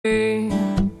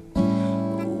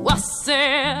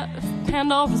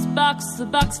Pandora's box, a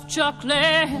box of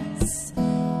chocolates.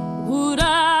 Would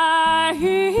I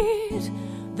eat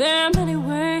them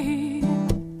anyway?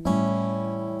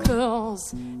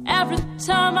 'Cause every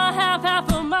time I have half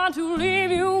a mind to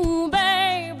leave you,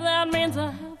 babe, that means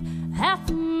I have half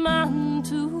a mind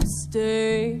to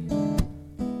stay.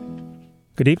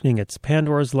 Good evening. It's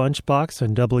Pandora's Lunchbox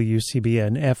on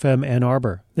WCBN FM Ann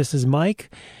Arbor. This is Mike.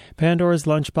 Pandora's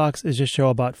Lunchbox is a show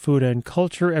about food and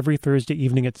culture every Thursday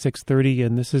evening at 6:30,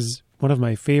 and this is one of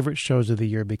my favorite shows of the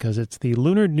year because it's the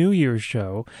Lunar New Year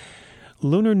show.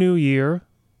 Lunar New Year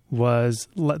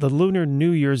the Lunar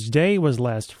New Year's Day was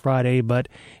last Friday, but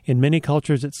in many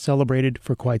cultures it's celebrated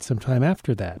for quite some time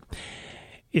after that.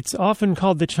 It's often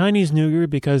called the Chinese New Year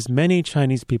because many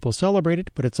Chinese people celebrate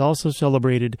it, but it's also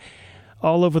celebrated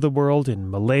all over the world,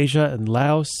 in Malaysia and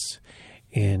Laos,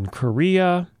 in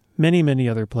Korea, many, many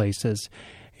other places,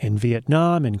 in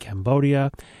Vietnam and Cambodia.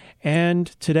 And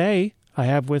today I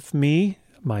have with me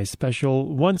my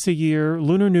special once-a-year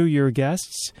Lunar New Year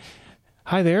guests.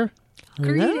 Hi there.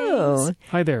 Hello.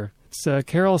 Hi there. It's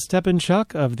Carol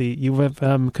Stepanchuk of the U of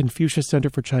M Confucius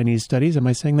Center for Chinese Studies. Am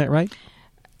I saying that right?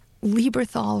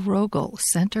 Lieberthal Rogel,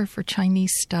 Center for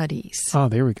Chinese Studies. Oh,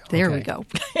 there we go. There we go.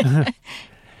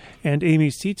 And Amy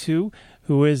Situ,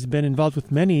 who has been involved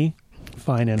with many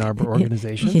fine Ann Arbor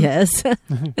organizations. Yes.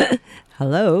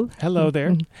 Hello. Hello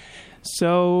there.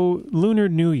 So, Lunar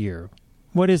New Year.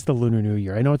 What is the Lunar New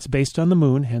Year? I know it's based on the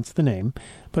moon, hence the name.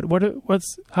 But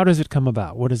how does it come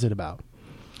about? What is it about?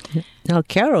 Now,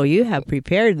 Carol, you have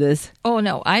prepared this. Oh,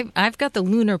 no, I've got the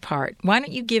lunar part. Why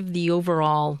don't you give the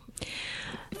overall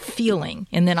feeling,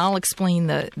 and then I'll explain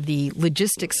the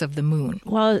logistics of the moon.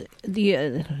 Well,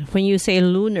 when you say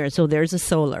lunar, so there's a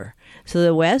solar. So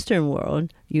the Western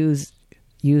world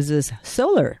uses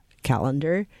solar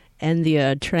calendar, and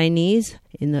the Chinese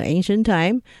in the ancient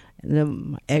time,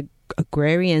 the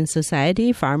agrarian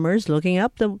society, farmers looking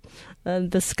up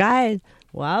the sky.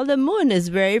 Well, the moon is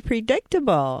very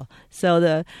predictable. So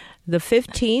the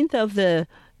 15th of the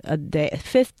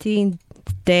 15th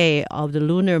day of the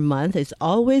lunar month is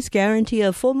always guaranteed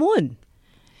a full moon,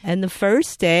 and the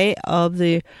first day of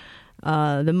the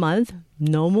month,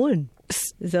 no moon.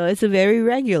 So it's a very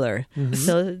regular,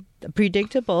 so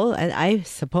predictable, and I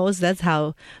suppose that's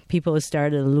how people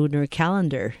started a lunar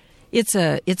calendar. It's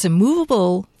a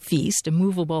movable feast, a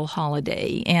movable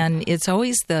holiday, and it's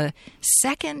always the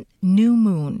second new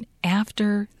moon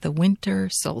after the winter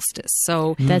solstice.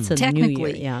 So that's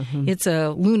technically, New Year, yeah. It's a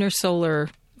lunar solar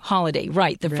holiday,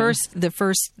 right? The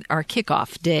first our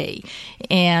kickoff day,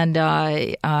 and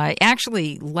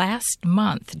actually last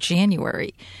month,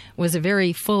 January, was a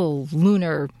very full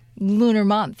lunar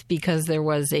month because there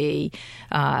was a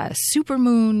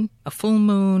supermoon, a full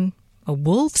moon, a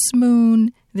wolf's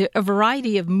moon, a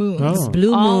variety of moons. Oh.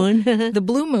 Blue moon. The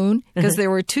blue moon, because there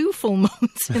were two full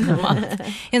moons in the month.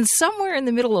 And somewhere in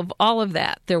the middle of all of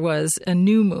that, there was a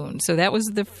new moon. So that was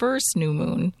the first new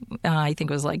moon. I think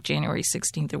it was like January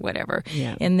 16th or whatever.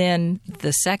 Yeah. And then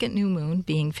the second new moon,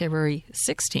 being February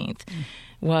 16th,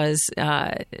 was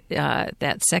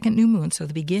that second new moon, so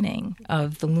the beginning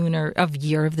of the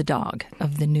Year of the Dog,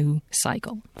 of the new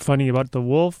cycle. Funny about the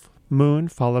wolf moon,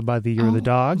 followed by the Year of the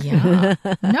Dog. Yeah.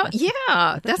 No,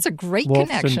 yeah, that's a great Wolves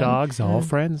connection. and dogs, all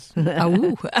friends.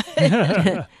 Oh.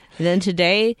 Then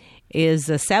today is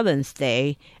the 7th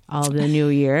day of the New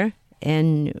Year,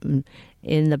 and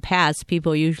in the past,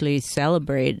 people usually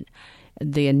celebrate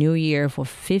the New Year for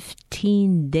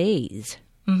 15 days.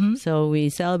 Mm-hmm. So we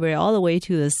celebrate all the way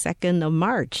to the 2nd of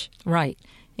March. Right.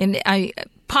 And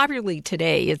popularly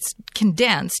today, it's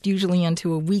condensed usually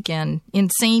into a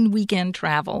insane weekend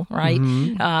travel, right?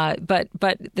 Mm-hmm.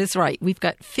 But that's right. We've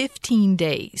got 15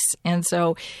 days. And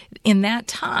so in that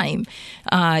time,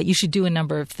 you should do a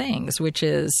number of things, which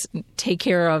is take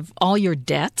care of all your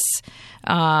debts.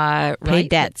 Pay right?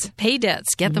 debts. Pay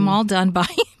debts. Get them all done by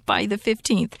the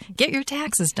 15th. Get your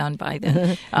taxes done by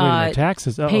then.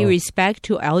 Taxes. Pay respect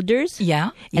to elders.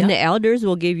 Yeah. And the elders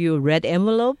will give you red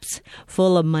envelopes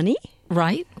full of money.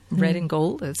 Right. Red and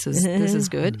gold. This is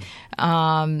good.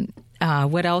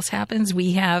 What else happens?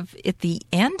 We have, at the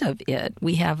end of it,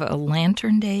 we have a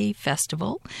Lantern Day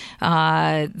festival.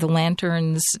 The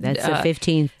lanterns... That's the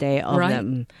 15th day of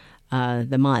right.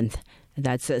 The month.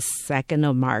 That's the 2nd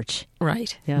of March.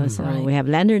 Right. Yeah, so right. we have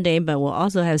Lantern Day, but we'll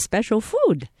also have special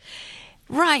food.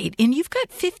 Right. And you've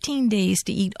got 15 days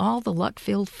to eat all the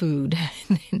luck-filled food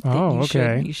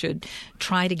that you should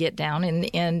try to get down.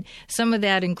 And some of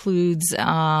that includes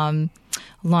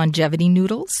longevity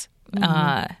noodles,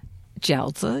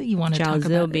 jiaozi. You want to talk about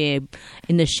Jiaozi will be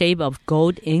in the shape of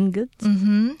gold ingots.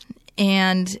 Mm-hmm.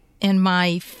 And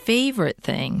my favorite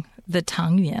thing the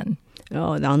tangyuan.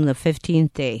 Oh, on the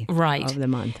 15th day Right. of the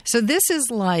month. So this is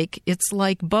it's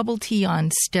like bubble tea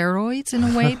on steroids in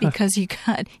a way, because you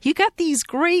got these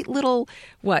great little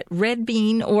red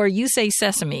bean, or you say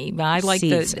sesame, but I like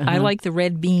Seeds, I like the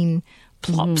red bean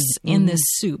plops in this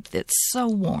soup that's so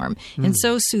warm and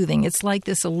so soothing. It's like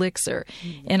this elixir.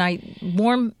 And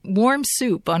warm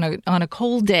soup on a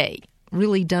cold day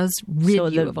really does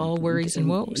rid you of all worries and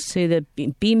woes. So the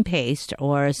bean paste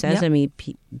or sesame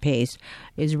paste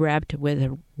is wrapped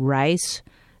with rice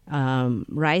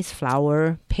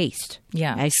flour paste.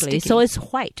 Yeah, actually. sticky. So it's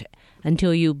white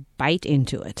until you bite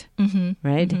into it,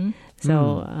 right? Mm-hmm.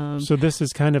 So, So this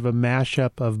is kind of a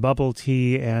mashup of bubble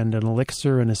tea and an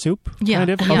elixir and a soup? Yeah, Kind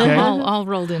of? yeah, Okay. all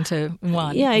rolled into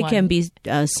one. yeah, it one. can be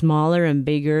smaller and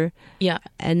bigger. Yeah,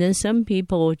 And then some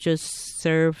people just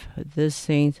serve this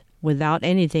thing without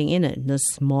anything in it, the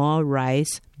small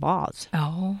rice balls.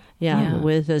 oh,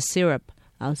 With a syrup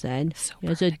outside. So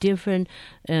There's a different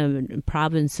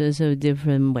provinces, a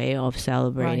different way of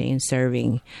celebrating and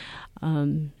serving.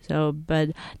 But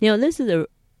this is a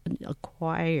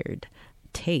acquired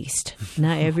taste.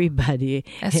 Not everybody.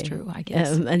 That's true, I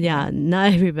guess.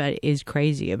 Not everybody is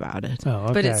crazy about it. Oh,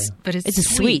 okay. But it's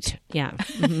It's sweet. Yeah.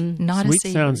 not Sweet a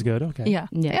savory. sounds good. Okay. Yeah,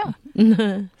 Yeah.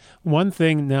 One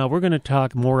thing, now we're going to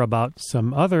talk more about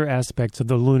some other aspects of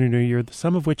the Lunar New Year,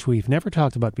 some of which we've never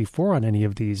talked about before on any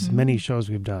of these many shows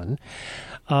we've done.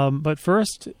 But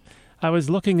first, I was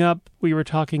looking up, we were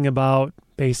talking about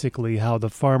basically how the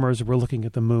farmers were looking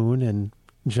at the moon and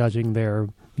judging their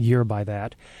year by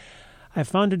that. I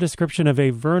found a description of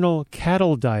a vernal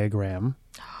cattle diagram.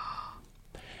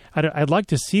 I'd like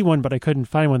to see one, but I couldn't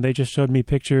find one. They just showed me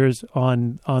pictures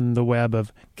on the web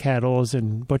of cattles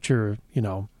and butcher,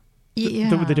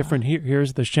 the different,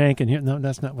 here's the shank, and here, no,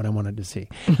 that's not what I wanted to see.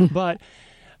 But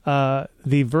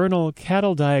the vernal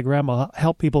cattle diagram will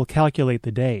help people calculate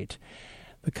the date.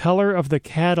 The color of the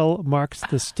cattle marks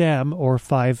the stem, or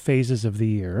 5 phases of the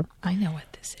year. I know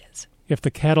what this is. If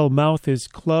the cattle mouth is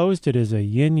closed, it is a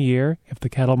yin year. If the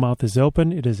cattle mouth is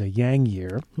open, it is a yang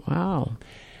year. Wow.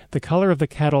 The color of the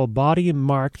cattle body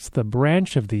marks the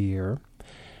branch of the year.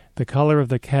 The color of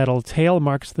the cattle tail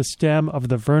marks the stem of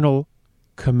the vernal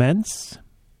commence.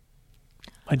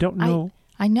 I don't know.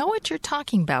 I know what you're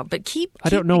talking about, but keep I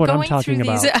don't know what I'm going talking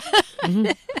through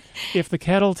about. If the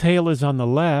cattle tail is on the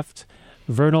left,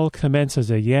 vernal commence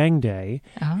is a yang day.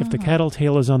 If the cattle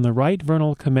tail is on the right,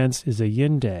 vernal commence is a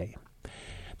yin day.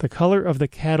 The color of the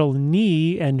cattle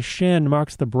knee and shin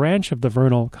marks the branch of the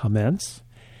vernal commence.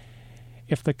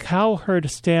 If the cow herd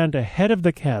stand ahead of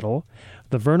the cattle,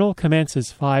 the vernal commence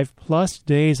is 5+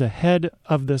 days ahead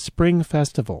of the spring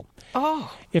festival.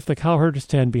 Oh, If the cow herd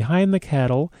stand behind the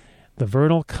cattle, the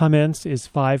vernal commence is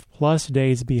 5+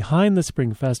 days behind the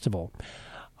spring festival.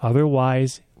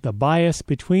 Otherwise, the bias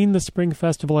between the spring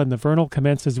festival and the vernal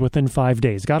commence is within 5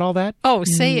 days. Got all that? oh,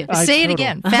 say it Total.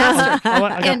 again, faster. Oh,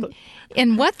 I got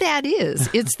And what that is,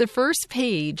 it's the first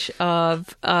page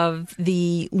of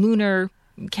the lunar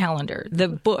calendar, the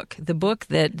book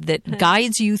that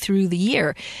guides you through the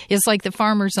year. It's like the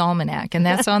Farmer's Almanac, and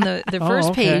that's on the first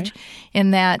okay. page.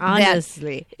 And that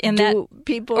Honestly, that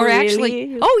people or really?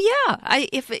 actually, oh yeah,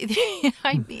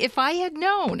 if I had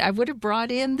known, I would have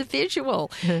brought in the visual.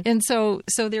 And so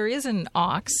there is an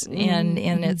ox, and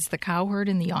it's the cow herd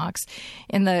and the ox.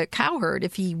 And the cow herd,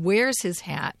 if he wears his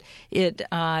hat, it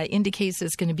indicates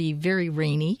it's going to be very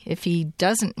rainy. If he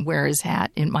doesn't wear his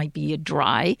hat, it might be a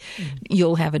dry.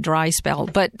 You'll have a dry spell.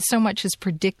 But so much is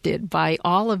predicted by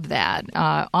all of that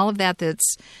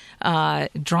that's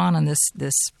drawn on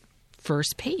this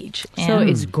first page. So And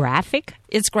it's graphic?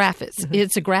 it's graphics.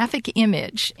 It's a graphic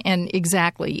image, and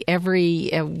exactly every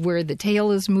where the tail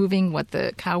is moving, what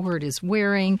the cow herd is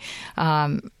wearing,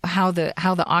 how the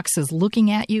ox is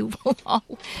looking at you, will all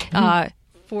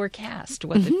forecast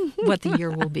what the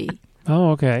year will be.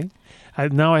 Oh, okay.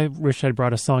 Now I wish I'd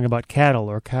brought a song about cattle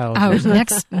or cows. Oh,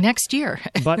 next year.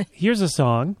 But here's a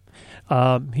song.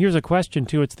 Here's a question,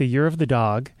 too. It's the Year of the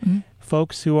Dog. Mm-hmm.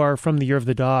 Folks who are from the Year of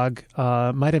the Dog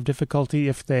might have difficulty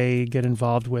if they get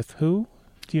involved with who?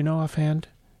 Do you know offhand?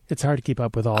 It's hard to keep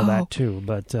up with all that, too.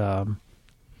 But The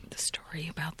story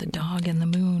about the dog and the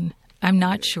moon. I'm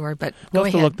not sure, but we'll go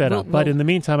have to ahead. look that up. But in the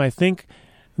meantime, I think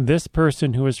this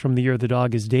person who is from the Year of the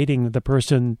Dog is dating the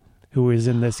person who is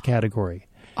in this category.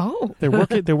 Oh.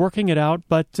 They're working it out,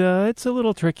 but it's a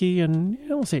little tricky, and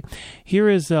we'll see. Here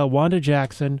is Wanda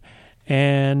Jackson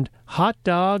and Hot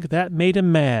Dog That Made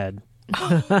Him Mad.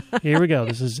 Here we go.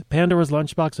 This is Pandora's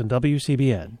Lunchbox on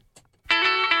WCBN.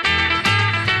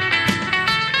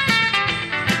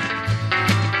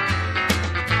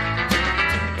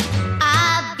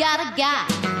 I've got a guy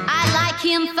I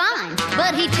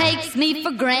but he takes me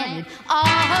for granted all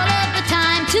of the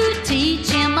time to teach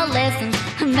him a lesson,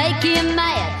 make him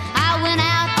mad. I went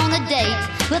out on a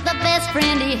date with the best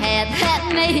friend he had.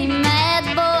 That made him mad,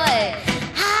 boy.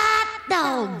 Hot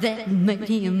dog, that made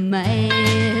him mad.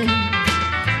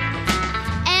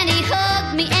 And he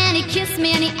hugged me and he kissed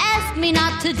me and he asked me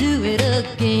not to do it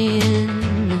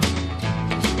again.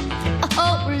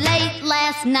 Oh, late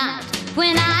last night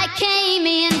when I came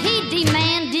in, he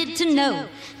demanded to know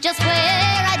just where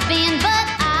I'd been, but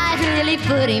I really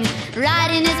put him right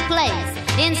in his place.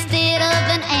 Instead of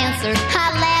an answer,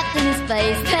 I laughed in his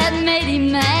face. That made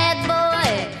him mad,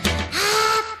 boy.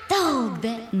 Hot dog,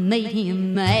 that made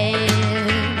him mad.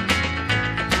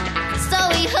 So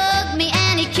he hugged me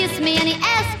and he kissed me and he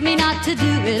asked me not to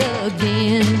do it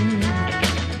again.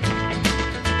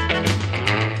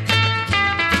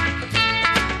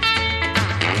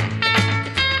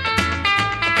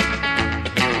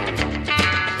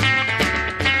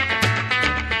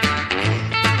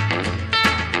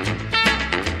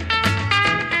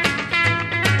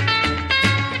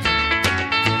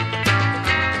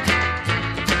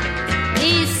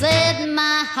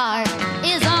 Heart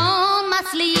is on my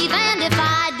sleeve, and if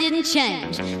I didn't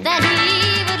change, that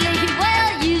he would leave.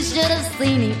 Well, you should have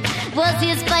seen him. Was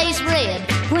his face red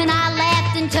when I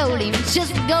laughed and told him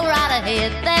just go right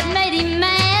ahead? That made him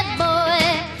mad, boy.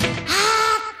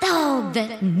 Hot dog,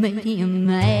 that made him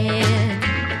mad.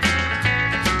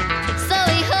 So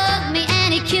he hugged me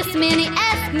and he kissed me and he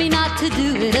asked me not to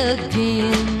do it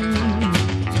again.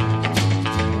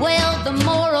 Well, the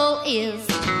moral is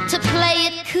to play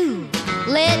it cool.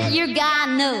 Let your guy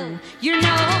know you're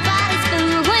nobody's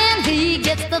fool when he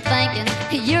gets to thinking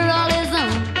you're all his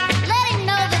own. Let him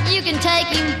know that you can take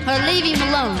him or leave him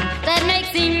alone. That makes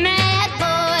him mad,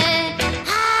 boy.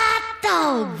 Hot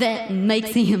dog, that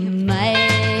makes him mad.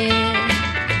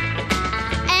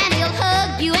 And he'll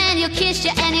hug you and he'll kiss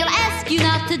you and he'll ask you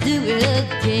not to do it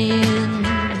again.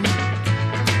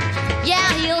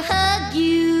 Yeah, he'll hug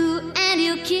you and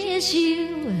he'll kiss you.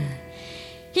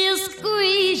 He'll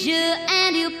squeeze you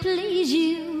and he'll please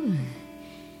you,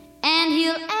 and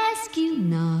he'll ask you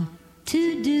not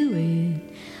to do it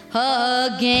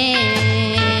again.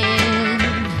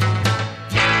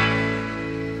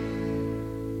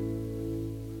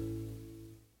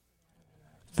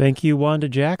 Thank you, Wanda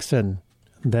Jackson.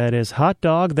 That is Hot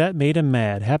Dog, That Made Him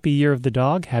Mad. Happy Year of the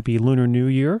Dog. Happy Lunar New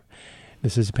Year.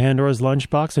 This is Pandora's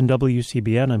Lunchbox and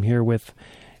WCBN. I'm here with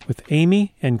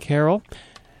Amy and Carol.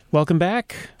 Welcome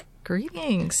back.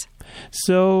 Greetings.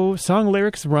 So, song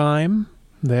lyrics rhyme.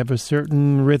 They have a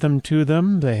certain rhythm to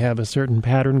them. They have a certain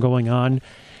pattern going on.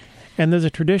 And there's a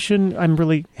tradition I'm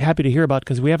really happy to hear about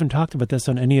because we haven't talked about this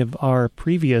on any of our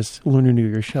previous Lunar New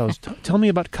Year shows. Tell me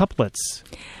about couplets.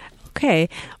 Okay.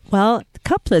 Well,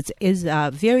 couplets is a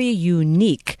very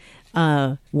unique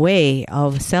way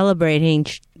of celebrating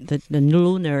the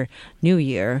Lunar New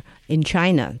Year in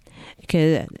China.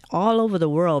 Because all over the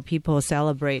world, people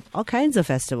celebrate all kinds of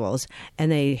festivals.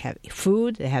 And they have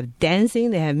food, they have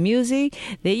dancing, they have music,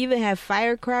 they even have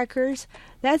firecrackers.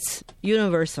 That's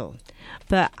universal.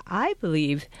 But I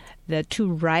believe that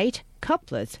to write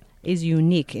couplets is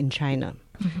unique in China.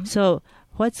 Mm-hmm. So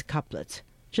what's couplets?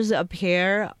 Just a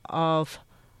pair of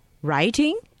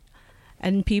writing,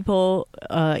 and people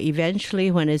eventually,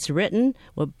 when it's written,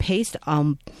 will paste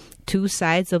on two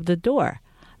sides of the door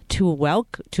to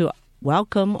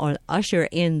welcome or usher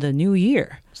in the new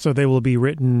year. So they will be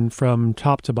written from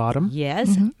top to bottom? Yes,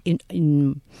 mm-hmm.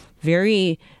 in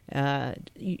very,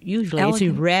 usually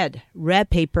elegant. It's red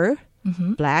paper,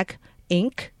 mm-hmm. black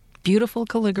ink. Beautiful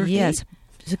calligraphy. Yes,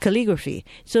 it's calligraphy.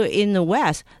 So in the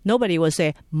West, nobody will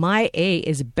say, my A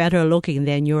is better looking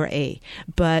than your A.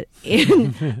 But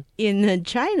in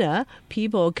China,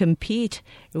 people compete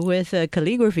with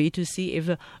calligraphy to see if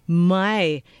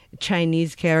my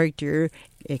Chinese character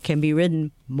can be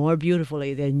written more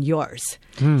beautifully than yours.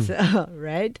 So,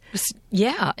 right?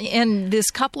 Yeah, and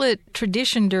this couplet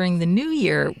tradition during the New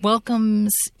Year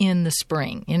welcomes in the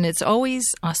spring, and it's always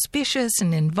auspicious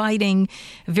and inviting,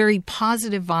 a very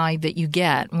positive vibe that you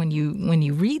get when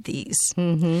you read these.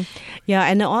 Mm-hmm. Yeah,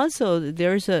 and also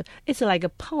it's like a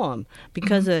poem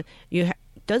because mm-hmm.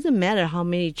 Doesn't matter how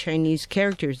many Chinese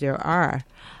characters there are,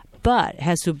 but it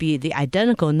has to be the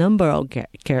identical number of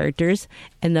characters.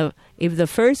 And if the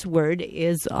first word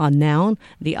is a noun,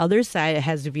 the other side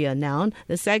has to be a noun.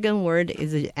 The second word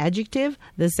is an adjective.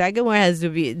 The second one has to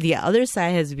be, the other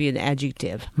side has to be an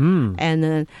adjective.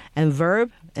 And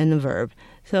verb and a verb.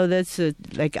 So that's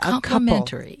like a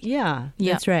complementary. Couple. Yeah,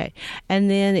 that's right. And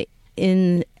then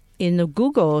in the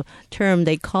Google term,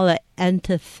 they call it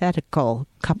antithetical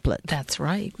couplet. That's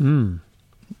right.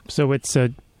 So it's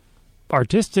a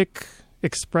artistic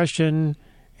expression,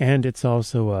 and it's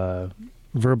also a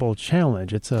verbal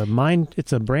challenge. It's a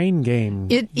brain game.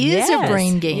 It is a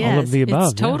brain game. Yes. All of the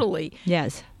above. It's totally.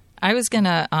 Yes. I was going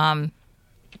to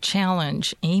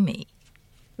challenge Amy.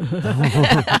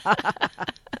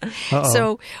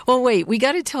 So, well, wait, we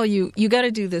got to tell you, you got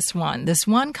to do this one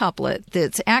couplet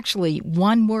that's actually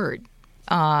one word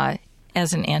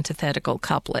as an antithetical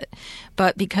couplet.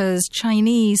 But because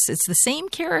Chinese, it's the same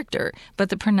character, but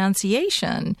the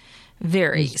pronunciation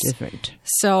varies. It's different.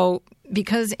 So,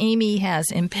 because Amy has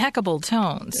impeccable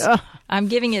tones, I'm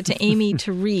giving it to Amy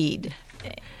to read.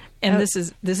 And this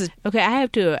is Okay, I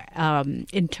have to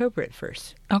interpret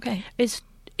first. okay. Is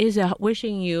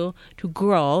wishing you to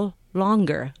grow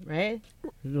longer, right?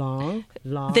 Long.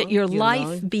 That your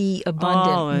life be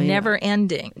abundant, never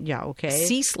ending, Yeah, okay.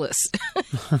 ceaseless,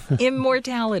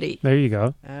 immortality. There you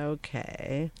go.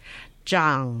 Okay.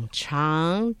 长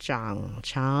长长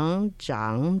长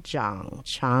长长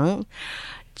长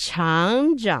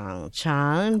长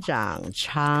长长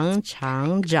长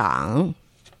长长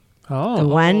Oh,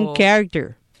 One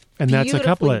character. and that's a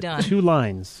beautifully couplet. done. 2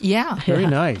 lines. Yeah, Very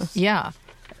nice. yeah.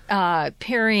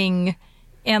 Pairing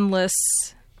endless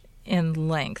in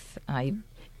length,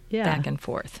 Yeah. back and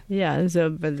forth. Yeah, so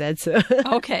but that's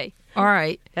Okay, all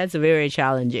right. that's very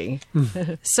challenging.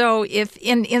 So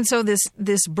so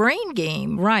this brain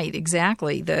game, right?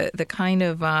 Exactly. The kind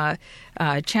of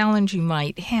challenge you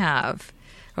might have.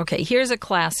 Okay, here's a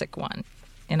classic one,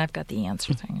 and I've got the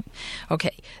answer thing.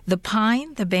 Okay, the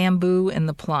pine, the bamboo, and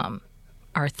the plum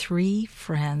are 3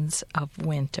 friends of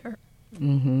winter.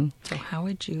 Mm-hmm. So how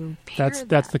would you pair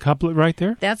That's the couplet right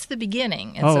there? That's the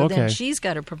beginning, and Oh, so okay. then she's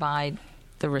got to provide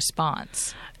the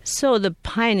response. So the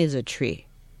pine is a tree,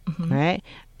 right?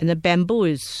 And the bamboo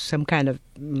is some kind of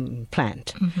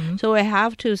plant. So I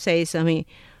have to say something.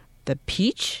 The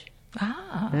peach,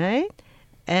 right?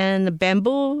 And the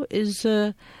bamboo is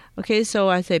okay. So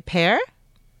I say pear,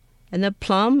 and the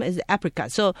plum is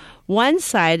apricot. So one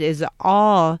side is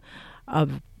all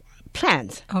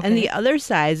plants, Okay. and the other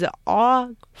side is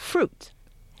all fruit.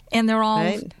 And they're all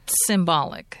Right.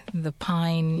 symbolic. The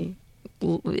pine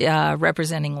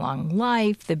representing long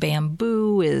life, the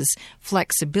bamboo is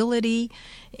flexibility,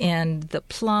 and the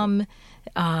plum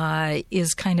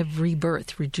is kind of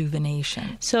rebirth,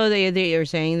 rejuvenation. So they are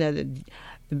saying that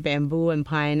the bamboo and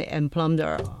pine and plum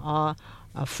are all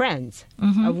friends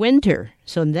of winter.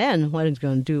 So then what it's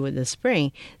going to do with the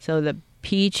spring? So the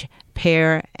peach,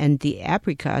 pear, and the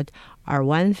apricot are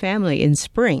one family in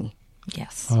spring.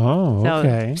 Yes. Oh,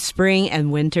 okay. So spring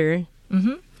and winter,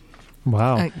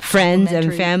 Wow. friends and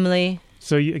Complementary. family.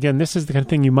 So again, this is the kind of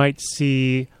thing you might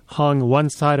see hung one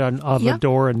side of Yeah. a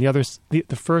door, and the other,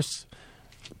 the first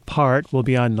part will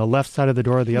be on the left side of the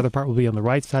door. The other part will be on the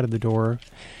right side of the door.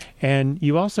 And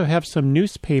you also have some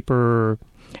newspaper.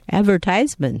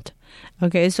 Advertisement.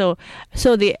 Okay, so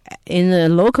in the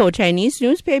local Chinese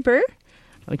newspaper,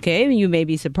 okay, you may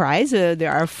be surprised.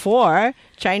 There are 4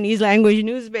 Chinese language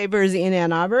newspapers in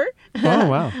Ann Arbor. Oh,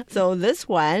 wow. So this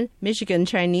one, Michigan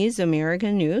Chinese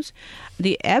American News,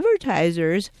 the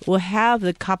advertisers will have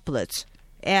the couplets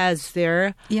as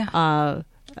their part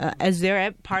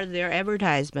of their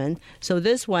advertisement. So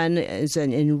this one is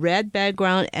in red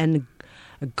background and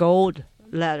gold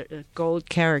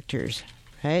characters.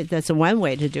 Right, that's one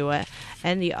way to do it,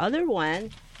 and the other one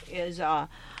is a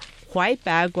white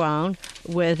background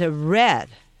with a red.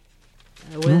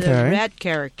 With the Okay. red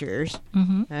characters.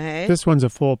 Okay. This one's a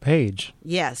full page.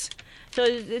 Yes. So,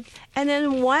 and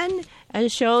then one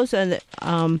shows the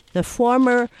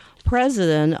former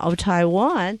president of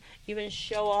Taiwan even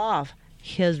show off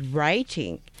his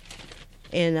writing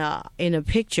in a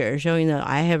picture showing that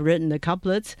I have written the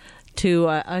couplets to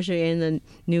usher in the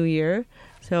new year.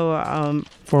 So,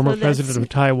 Former so that's- president of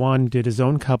Taiwan did his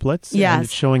own couplets. Yes. And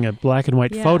it's showing a black and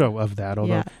white Yeah. photo of that.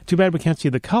 Although, Yeah. too bad we can't see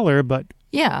the color, but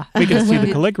Yeah. we can see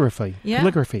the calligraphy. Yeah.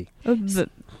 Calligraphy. But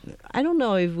I don't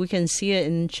know if we can see it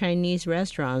in Chinese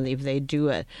restaurants if they do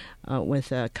it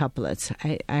with couplets.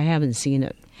 I haven't seen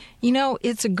it. You know,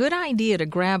 it's a good idea to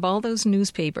grab all those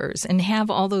newspapers and have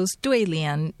all those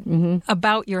duilian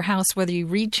about your house, whether you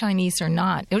read Chinese or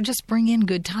not. It'll just bring in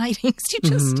good tidings.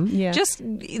 You Yeah. just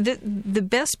the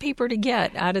best paper to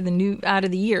get out of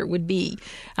the year would be.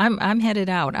 I'm headed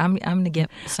out. I'm going to get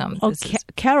some. Oh, This is-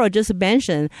 Carol just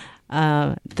mentioned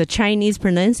the Chinese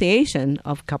pronunciation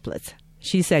of couplets.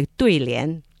 She said 对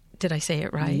联. did I say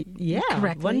it right? Yeah,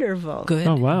 correctly. wonderful. Good.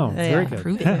 Oh, wow. Very Yeah. good.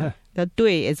 Improving. The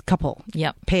对 is couple,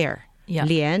 Yep. pair. Yeah.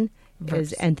 联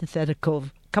Verse. is antithetical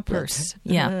couplets. Verse.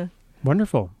 Yeah.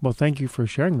 Wonderful. Well, thank you for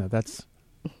sharing that. That's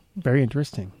very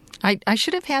interesting. I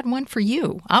should have had one for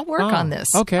you. I'll work on this.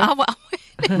 Okay.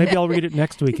 Maybe I'll read it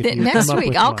next week. If you Next come up week,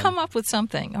 with I'll one. come up with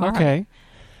something. All Okay. right.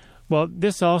 Well,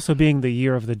 this also being the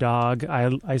year of the dog,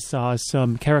 I saw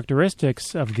some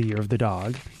characteristics of the year of the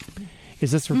dog.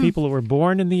 Is this for people who were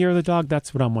born in the year of the dog?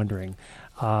 That's what I'm wondering.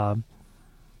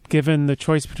 Given the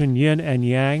choice between yin and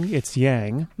yang, it's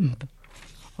yang.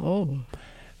 Oh.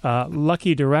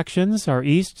 Lucky directions are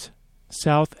east,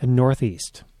 south, and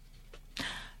northeast.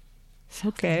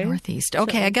 Okay. Northeast.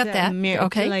 Okay, I got that.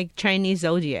 Okay. Like Chinese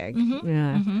zodiac.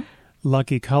 Yeah.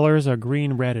 Lucky colors are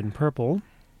green, red, and purple.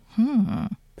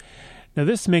 Now,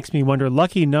 this makes me wonder,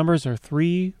 lucky numbers are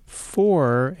 3,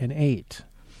 4, and 8.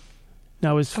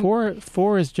 Now, is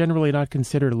 4 is generally not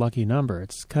considered a lucky number.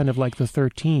 It's kind of like the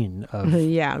 13 of...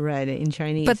 Yeah, right, in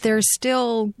Chinese. But there's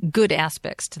still good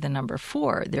aspects to the number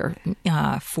 4. There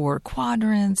are 4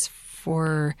 quadrants,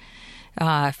 4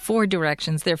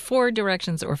 directions. There are 4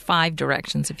 directions or 5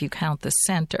 directions if you count the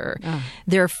center.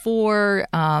 There are 4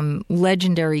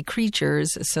 legendary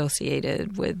creaters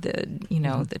associated with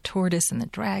the tortoise and the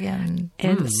dragon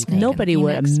and the snake nobody and the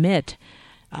would phoenix. admit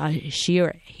she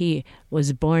or he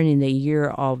was born in the year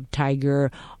of tiger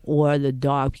or the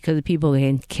dog, because people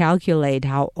can calculate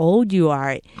how old you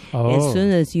are as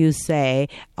soon as you say,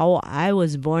 "Oh, I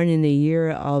was born in the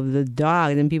year of the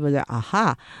dog." Then people say,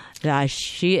 "Aha,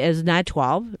 she is not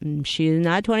 12, she is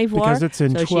not 24, Because it's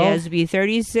in so 12 she has to be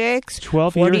 36,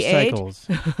 12-year 48. cycles.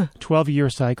 12-year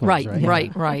cycles,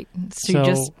 right? Right. So you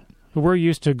just we're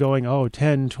used to going,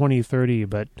 10, 20, 30,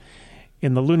 but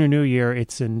in the Lunar New Year,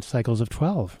 it's in cycles of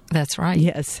 12. that's right.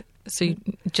 Yes. So you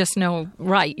just know,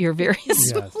 your various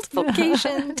Yes.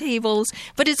 multiplication tables,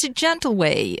 but it's a gentle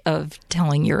way of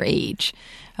telling your age.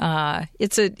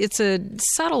 It's a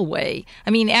subtle way. I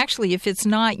mean, actually, if it's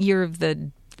not year of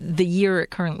the year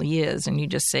it currently is, and you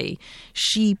just say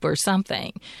sheep or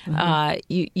something,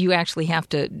 you actually have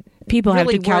to. People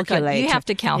really have to work calculate. you have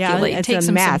to calculate. Yeah, It takes a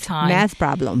them math, some time. math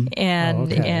problem. And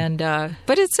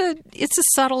but it's a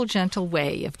subtle, gentle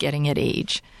way of getting at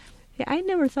age. Yeah, I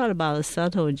never thought about a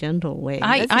subtle, gentle way.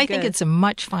 I think it's a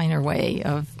much finer way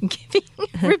of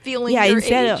revealing your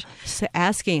instead age. of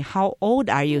asking how old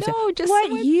are you, say, No, just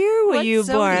what year were what you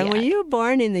born? zodiac? Were you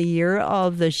born in the year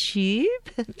of the sheep?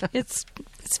 It's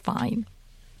fine.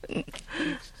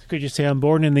 Could you say I'm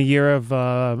born in the year of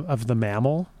the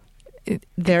mammal?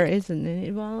 There isn't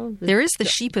any. Well, There is the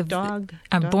sheep of dog.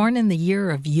 I'm dog born in the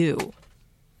year of you.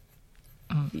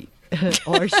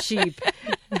 or sheep.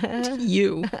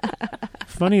 You.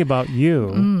 Funny about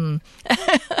you,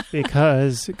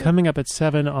 because coming up at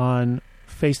 7 on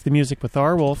Face the Music with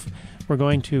Arwolf, we're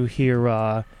going to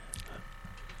hear...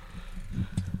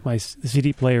 my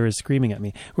CD player is screaming at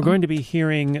me. We're going to be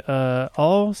hearing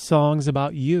all songs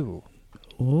about you.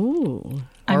 Ooh.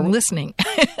 I'm listening.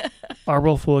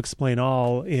 Arwolf will explain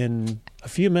all in a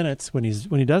few minutes when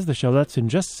he does the show. That's in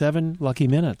just 7 lucky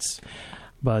minutes.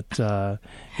 But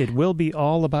it will be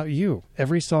all about you.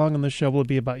 Every song on the show will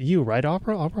be about you, right,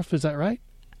 Arwolf? Is that right?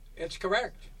 It's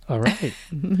correct. All right.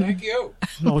 Thank you.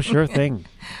 Oh, sure thing.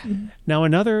 Now,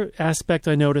 another aspect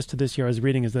I noticed this year I was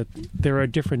reading is that there are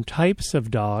different types of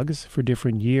dogs for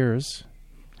different years.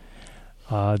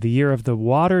 The year of the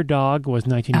water dog was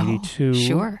 1982. Oh,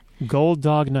 sure. Gold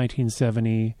dog,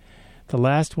 1970. The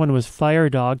last one was fire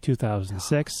dog,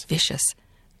 2006.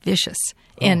 Vicious.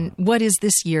 And what is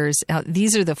this year's?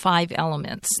 These are the 5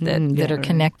 elements that are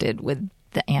connected with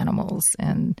the animals.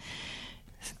 And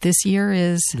this year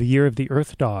is... The year of the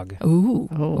earth dog.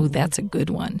 Ooh, that's a good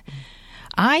one.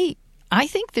 I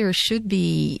think there should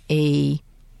be a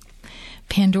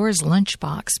Pandora's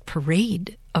Lunchbox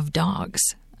parade of dogs.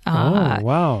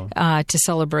 Wow. To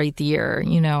celebrate the year,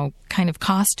 kind of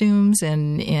costumes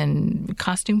and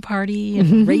costume party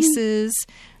and races.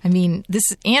 I mean,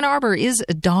 Ann Arbor is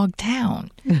a dog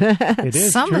town. It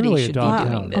is Somebody truly should a dog be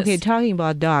town. doing this. Okay, talking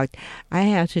about dogs, I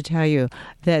have to tell you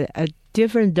that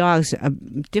different dogs,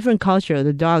 different culture,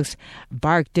 the dogs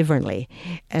bark differently.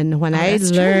 And when I that's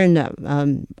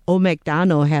learned, Old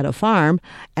MacDonald had a farm,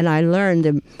 and I learned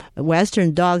the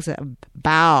Western dogs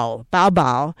bow,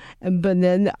 but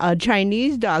then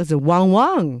Chinese dogs wang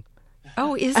wang.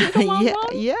 Oh, is it a long one?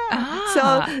 Yeah.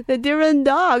 So the different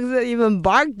dogs even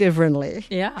bark differently.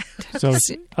 Yeah. So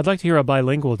I'd like to hear a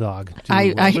bilingual dog. Do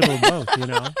I- a little both,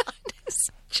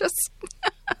 Just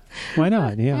Why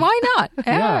not? Yeah. why not?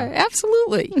 Yeah.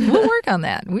 Absolutely. We'll work on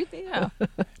that.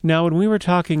 Now, when we were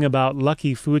talking about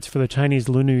lucky foods for the Chinese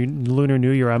Lunar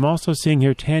New Year, I'm also seeing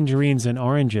here tangerines and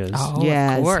oranges Oh,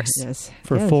 Yes, of course. Yes.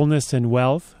 for Yes. fullness and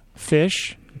wealth.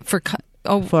 Fish. For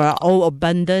For all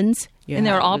abundance. and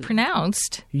they're all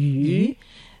pronounced.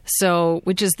 So,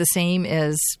 which is the same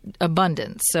as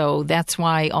abundance. So that's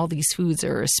why all these foods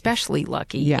are especially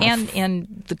lucky. Yeah.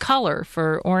 And the color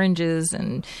for oranges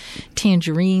and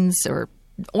tangerines, or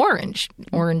orange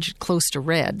close to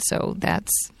red. So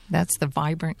that's the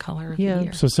vibrant color of the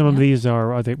year. So some of these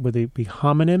would they be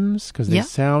homonyms? Because they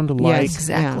sound like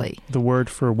exactly the word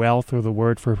for wealth or the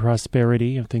word for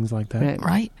prosperity and things like that.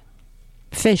 right.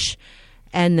 Fish,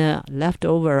 and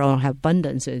leftover or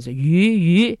abundance is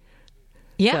鱼.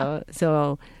 Yeah.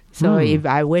 So if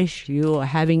I wish you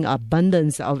having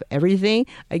abundance of everything,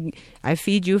 I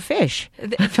feed you fish.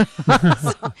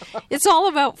 It's all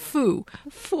about foo.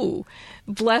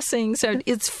 Blessings are.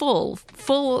 It's full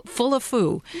of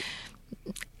foo.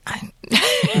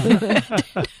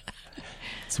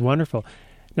 It's wonderful.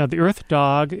 Now, the earth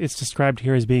dog is described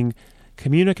here as being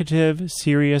communicative,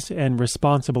 serious, and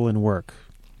responsible in work.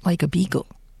 Like a beagle.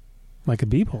 Like a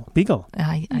beagle.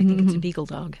 I think it's a beagle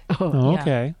dog. Oh, yeah.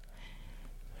 okay.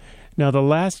 Now, the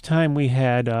last time we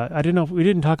had, I don't know, we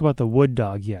didn't talk about the wood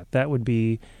dog yet. That would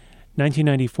be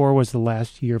 1994 was the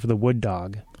last year for the wood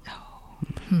dog.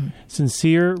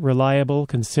 Sincere, reliable,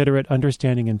 considerate,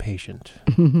 understanding, and patient.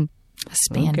 A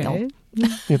spaniel. Okay.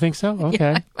 You think so?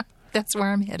 Okay. Yeah, that's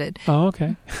where I'm headed. Oh,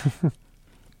 okay.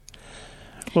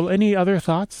 Well, any other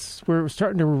thoughts? We're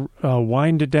starting to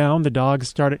wind it down. The dogs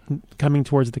started coming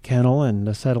towards the kennel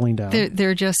and settling down.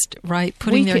 They're just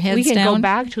putting their heads we can down. go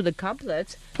back to the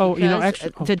couplets. Oh, because,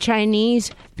 actually, the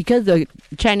Chinese, because the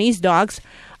Chinese dogs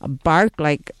bark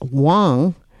like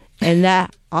Wang, and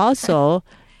that also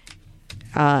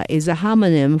is a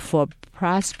homonym for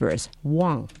prosperous,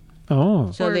 Wang.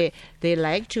 Oh, So they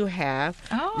like to have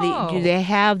Oh. they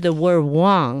have the word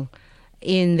Wang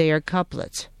in their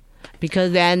couplets.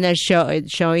 Because then they're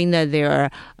showing that they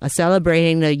are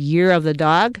celebrating the year of the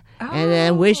dog and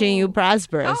then wishing you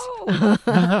prosperous.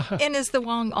 Oh. And is the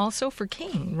Wong also for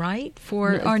king, right?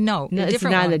 No, it's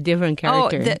not Wong. a different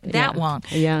character. Oh, that Wong.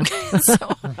 Yeah.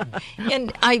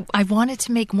 And I wanted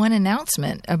to make one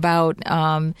announcement about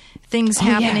things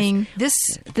happening this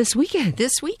weekend.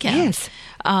 This weekend. Yes.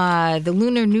 The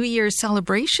Lunar New Year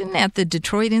celebration at the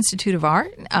Detroit Institute of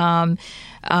Art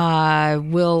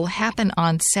will happen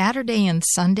on Saturday and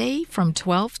Sunday from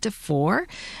 12 to 4.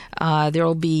 There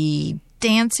will be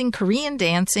dancing, Korean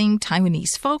dancing,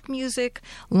 Taiwanese folk music,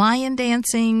 lion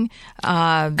dancing,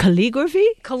 calligraphy,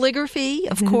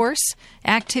 of course,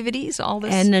 activities, all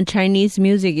this. And Chinese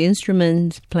music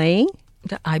instruments playing.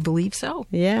 I believe so.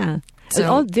 Yeah.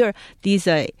 So- These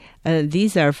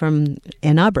are from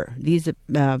Ann Arbor. These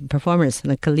performers,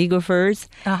 the calligraphers,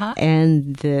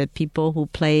 and the people who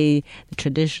play the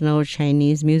traditional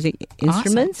Chinese music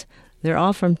instruments. They're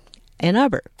all from Ann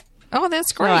Arbor. Oh, that's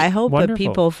So great. I hope Wonderful.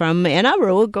 people from Ann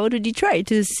Arbor will go to Detroit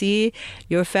to see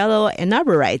your fellow Ann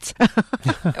Arborites.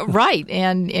 Right,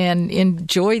 and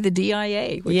enjoy the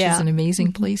DIA, which Yeah. is an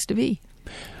amazing place to be.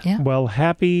 Yeah. well,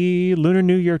 happy Lunar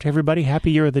New Year to everybody.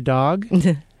 Happy Year of the Dog.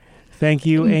 Thank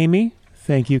you, Amy.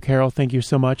 Thank you, Carol. Thank you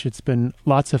so much. It's been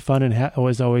lots of fun, and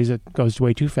as always, it goes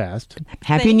way too fast.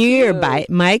 Happy Thank New Year, you.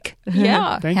 Mike.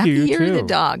 Yeah. Thank Happy you, you Year of the too.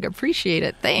 Dog. Appreciate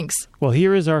it. Thanks. Well,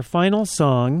 here is our final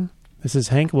song. This is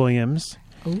Hank Williams.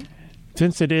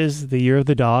 Since it is the Year of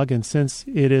the Dog, and since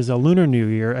it is a Lunar New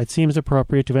Year, it seems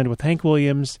appropriate to end with Hank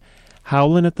Williams,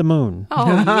 Howlin' at the Moon. Oh,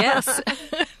 yes.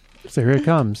 So here it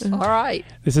comes. All right.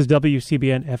 This is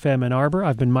WCBN FM Ann Arbor.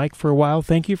 I've been Mike for a while.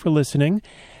 Thank you for listening.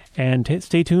 And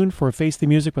stay tuned for Face the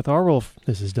Music with Arwolf.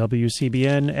 This is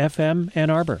WCBN FM Ann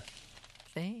Arbor.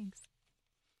 Thanks.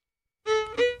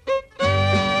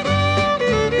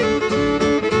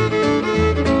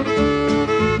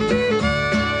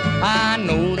 I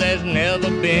know there's never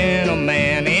been a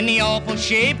man in the awful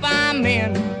shape I'm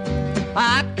in.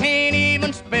 I can't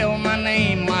even spell my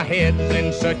name, my head's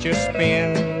in such a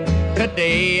spin.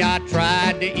 Today I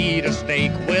tried to eat a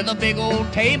steak with a big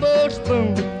old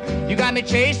tablespoon. You got me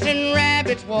chasing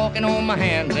rabbits, walking on my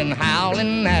hands and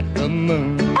howling at the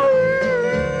moon.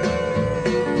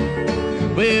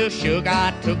 Well, sugar,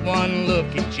 I took one look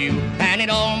at you and it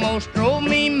almost drove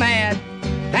me mad.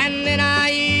 And then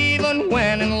I even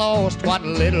went and lost what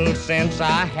little sense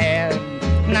I had.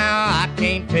 Now I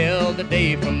can't tell the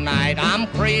day from night, I'm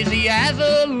crazy as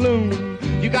a loon.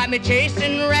 You got me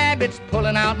chasing rabbits,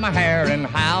 pulling out my hair and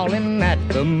howling at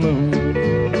the moon.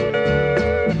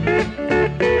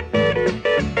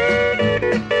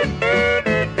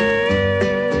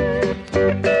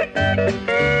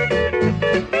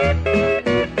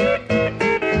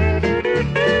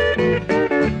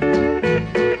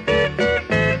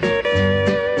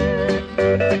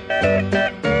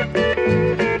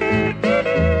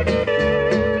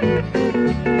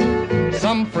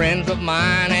 Some friends of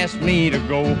mine asked me to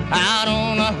go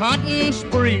hunting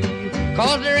spree.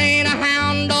 'Cause there ain't a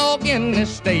hound dog in this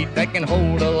state that can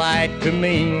hold a light to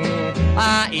me.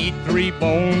 I eat 3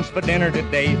 bones for dinner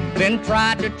today, then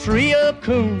tried to tree a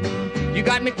coon. You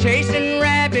got me chasing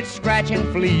rabbits,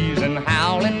 scratching fleas, and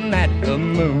howling at the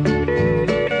moon.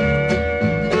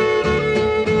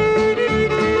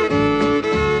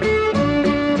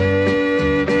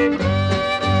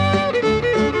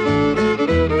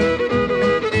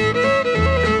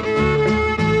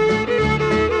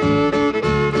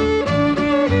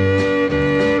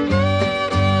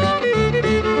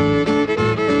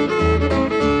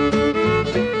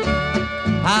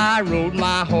 I rode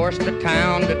my horse to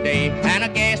town today, and a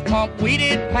gas pump we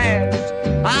did pass.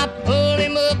 I pulled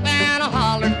him up and I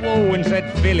hollered whoa and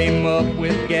said fill him up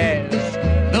with gas.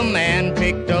 The man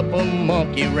picked up a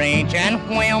monkey wrench and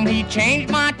wham, he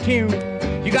changed my tune.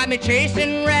 You got me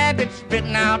chasing rabbits,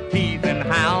 spitting out teeth and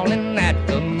howling at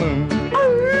the moon.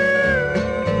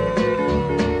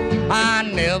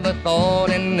 I never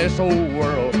thought in this old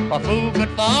world a fool could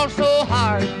fall so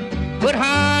hard. But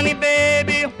honey,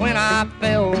 baby, when I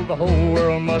fell, the whole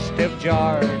world must have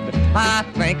jarred. I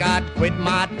think I'd quit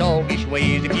my doggish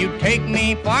ways if you'd take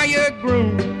me for your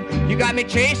groom. You got me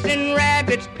chasing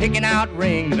rabbits, picking out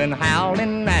rings, and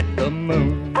howling at the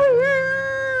moon.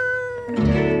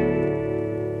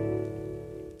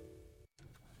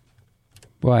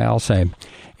 Boy, I'll say,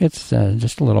 it's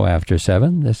just a little after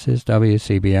 7. This is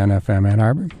WCBN FM Ann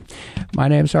Arbor. My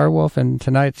name's Art Wolf, and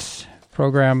tonight's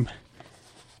program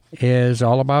is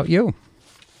all about you.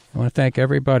 I want to thank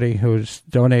everybody who's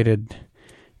donated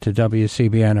to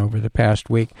WCBN over the past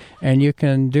week. And you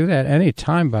can do that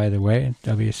anytime, by the way, at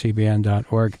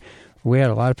WCBN.org. We had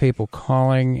a lot of people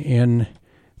calling in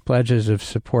pledges of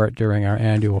support during our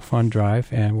annual fund drive,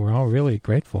 and we're all really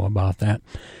grateful about that.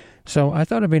 So I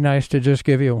thought it'd be nice to just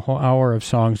give you a whole hour of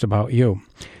songs about you.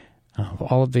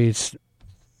 All of these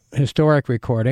historic recordings